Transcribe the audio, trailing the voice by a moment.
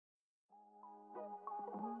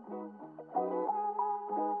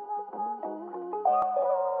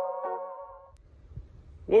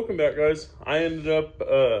Welcome back, guys. I ended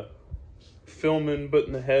up filming,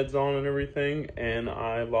 putting the heads on and everything, and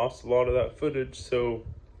I lost a lot of that footage, so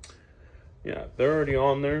yeah, they're already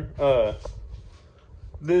on there.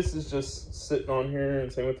 This is just sitting on here, and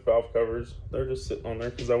same with the valve covers. They're just sitting on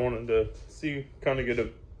there because I wanted to see, kind of get a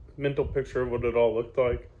mental picture of what it all looked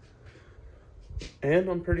like, and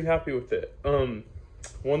I'm pretty happy with it.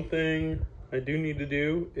 One thing I do need to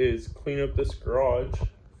do is clean up this garage.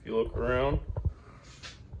 If you look around,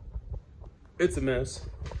 it's a mess,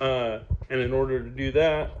 and in order to do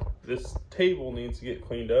that, this table needs to get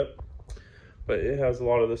cleaned up, but it has a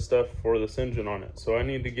lot of the stuff for this engine on it, so I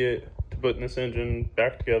need to get to putting this engine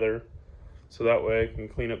back together so that way I can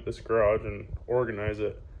clean up this garage and organize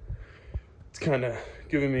it. It's kind of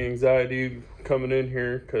giving me anxiety coming in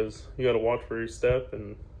here because you got to watch where you step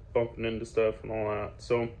and bumping into stuff and all that.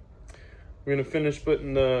 So I'm gonna finish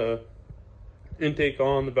putting the intake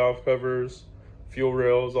on, the valve covers, fuel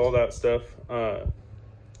rails, all that stuff,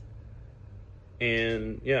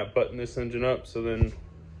 and yeah, button this engine up so then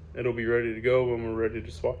it'll be ready to go when we're ready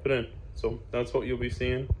to swap it in. So that's what you'll be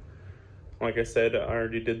seeing. Like I said, I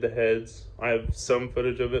already did the heads. I have some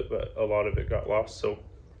footage of it, but a lot of it got lost, so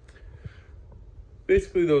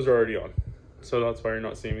basically those are already on, so that's why you're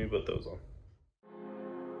not seeing me put those on.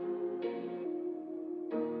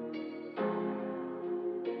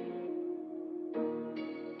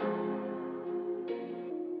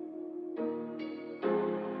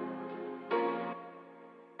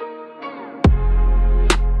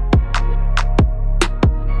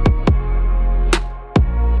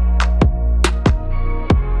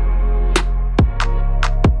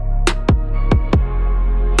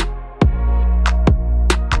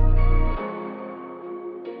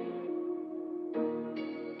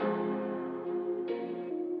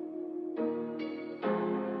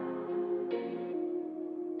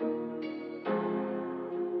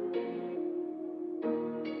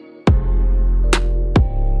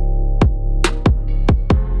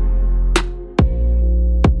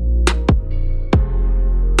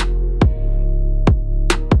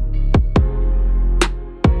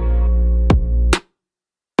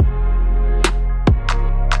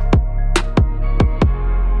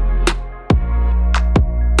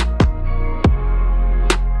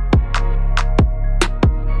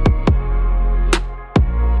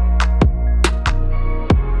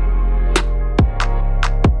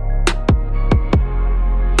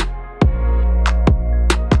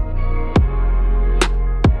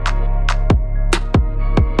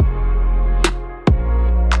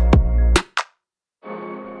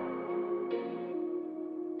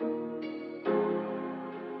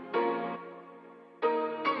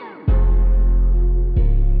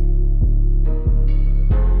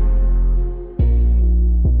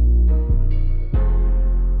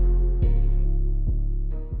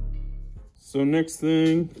 So next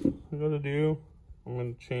thing I gotta do, I'm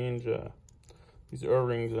gonna change these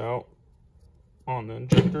O-rings out on the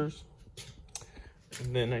injectors,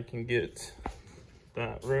 and then I can get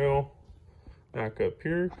that rail back up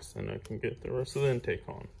here, because then I can get the rest of the intake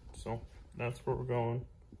on. So that's where we're going.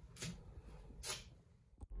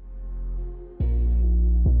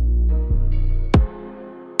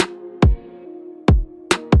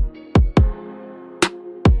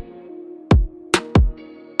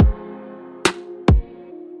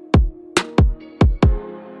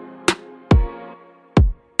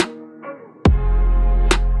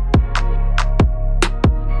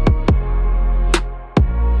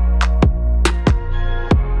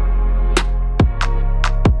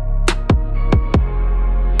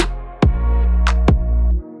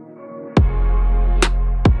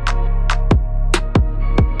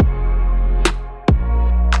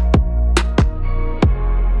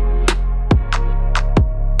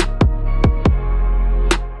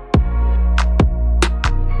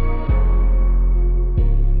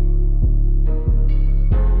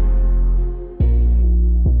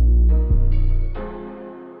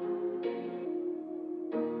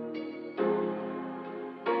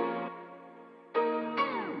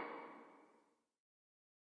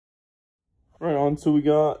 Right on, so we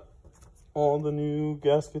got all the new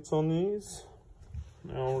gaskets on these.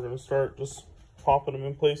 Now we're gonna start just popping them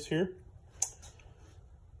in place here,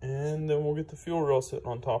 and then we'll get the fuel rail sitting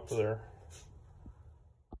on top of there.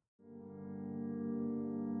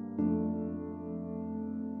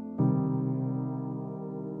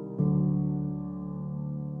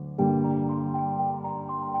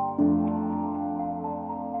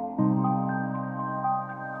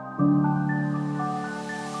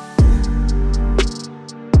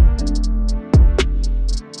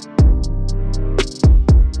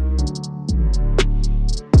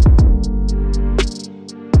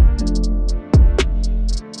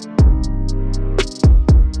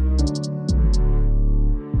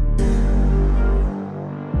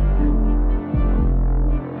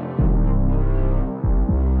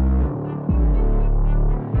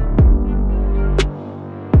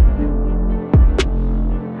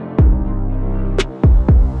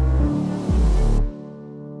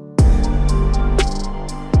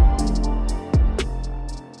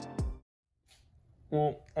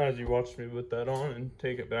 as you watched me put that on and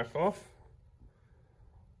take it back off,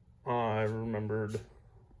 I remembered,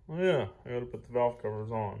 oh yeah, I gotta put the valve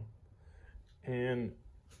covers on. And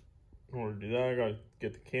in order to do that, I gotta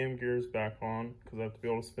get the cam gears back on because I have to be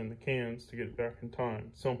able to spin the cams to get it back in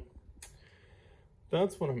time. So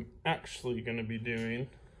that's what I'm actually gonna be doing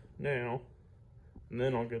now. And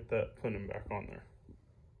then I'll get that putting back on there.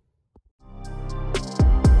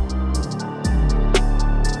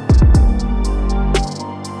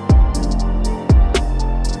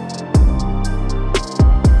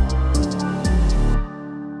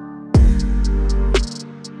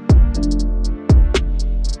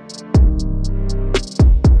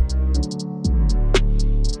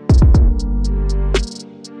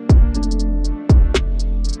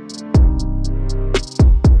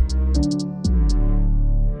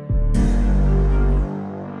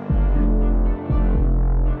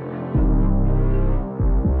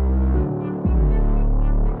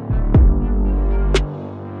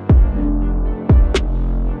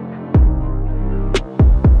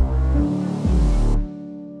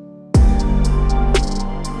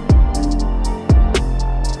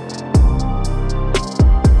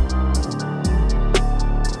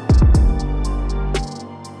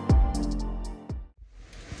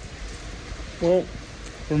 Well,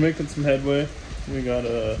 we're making some headway. We got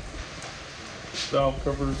valve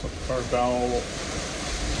covers, our valve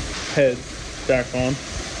heads back on.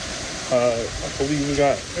 I believe we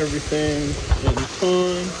got everything in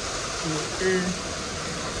time. Here.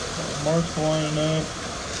 Marks lining up.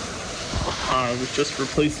 I was just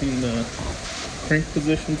replacing the crank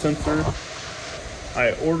position sensor.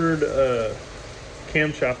 I ordered a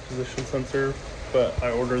camshaft position sensor, but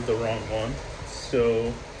I ordered the wrong one.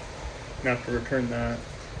 So I'm gonna have to return that.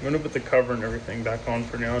 I'm gonna put the cover and everything back on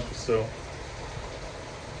for now, just so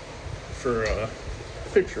for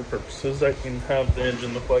picture purposes I can have the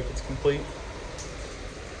engine look like it's complete.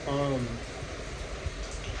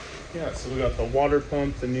 Yeah, so we got the water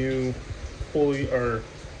pump, the new pulley or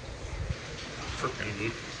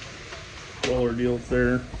freaking roller deals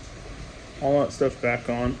there, all that stuff back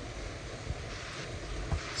on.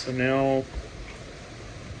 So now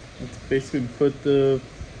let's basically put the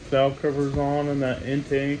valve covers on and that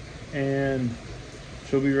intake, and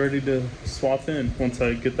she'll be ready to swap in once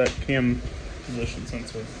I get that cam position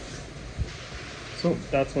sensor. So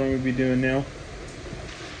that's what I'm going to be doing now.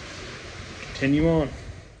 Continue on.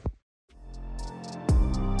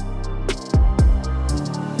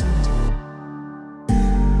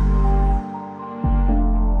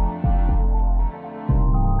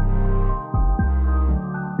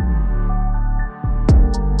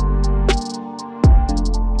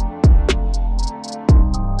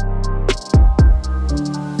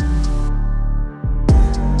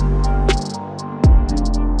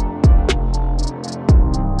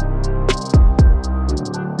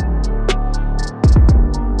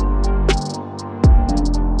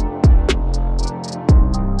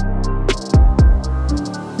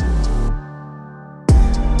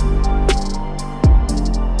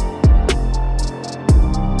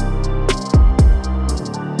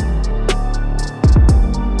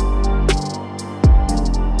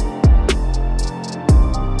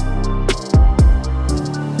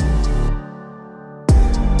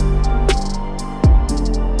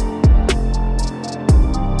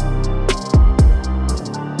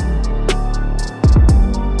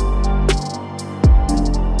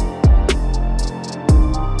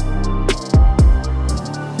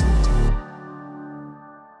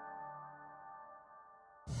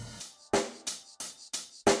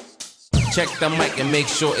 Check the mic and make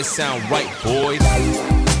sure it sound right, boys.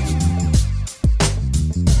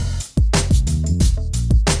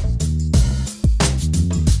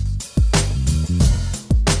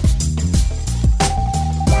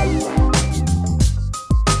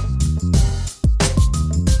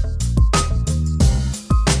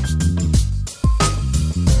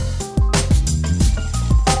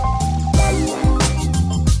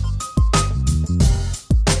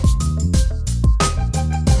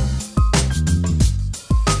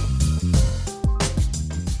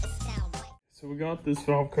 Got this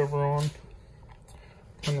valve cover on,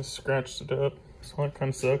 kind of scratched it up, so that kind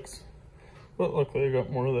of sucks, but luckily I got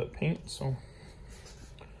more of that paint. So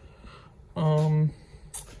I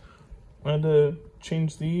had to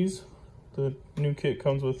change these. The new kit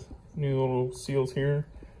comes with new little seals here,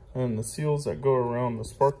 and the seals that go around the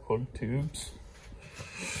spark plug tubes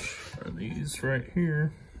are these right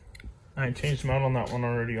here. I changed them out on that one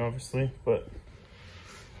already, obviously, but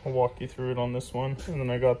I'll walk you through it on this one. And then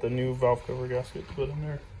I got the new valve cover gasket to put in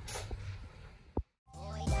there.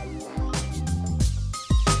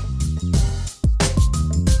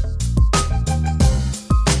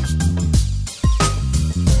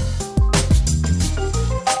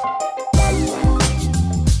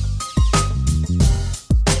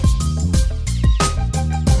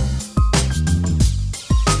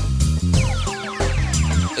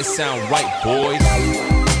 sound right, boys.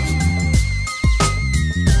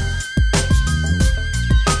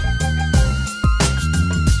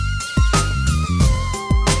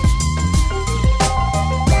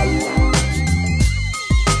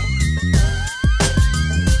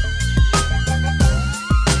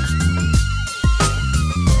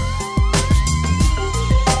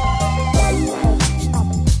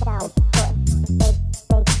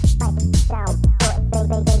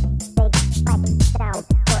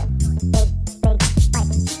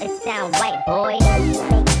 It sound right, boys.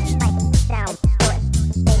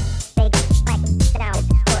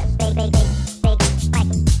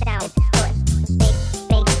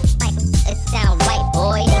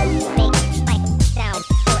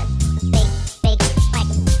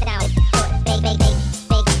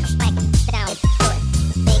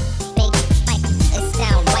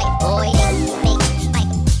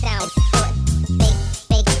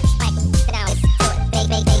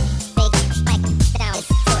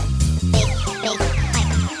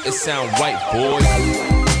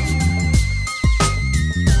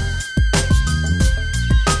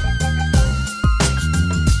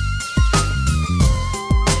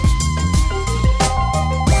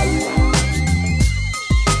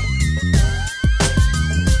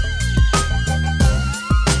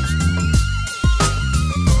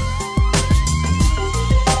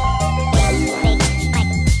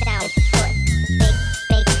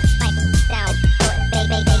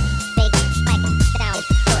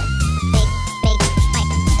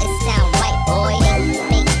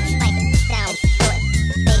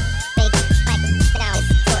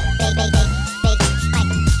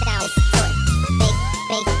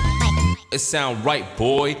 It sound right,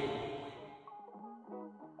 boy.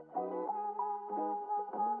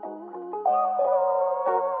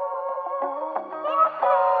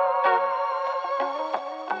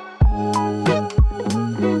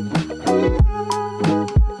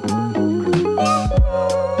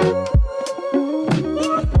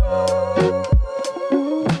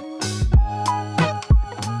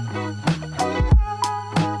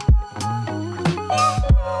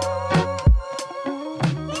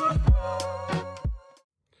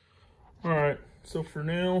 Alright, so for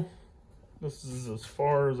now, this is as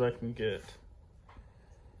far as I can get.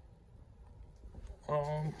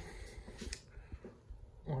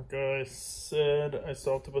 Like I said, I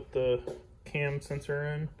still have to put the cam sensor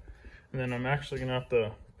in, and then I'm actually going to have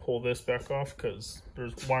to pull this back off because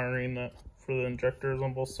there's wiring that for the injectors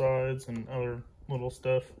on both sides and other little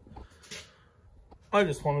stuff. I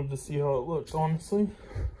just wanted to see how it looked, honestly.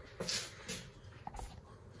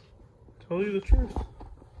 Tell you the truth.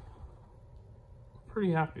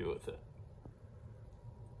 Pretty happy with it.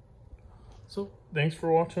 So thanks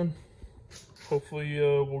for watching. Hopefully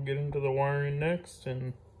we'll get into the wiring next,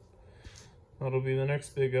 and that'll be the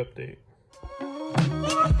next big update.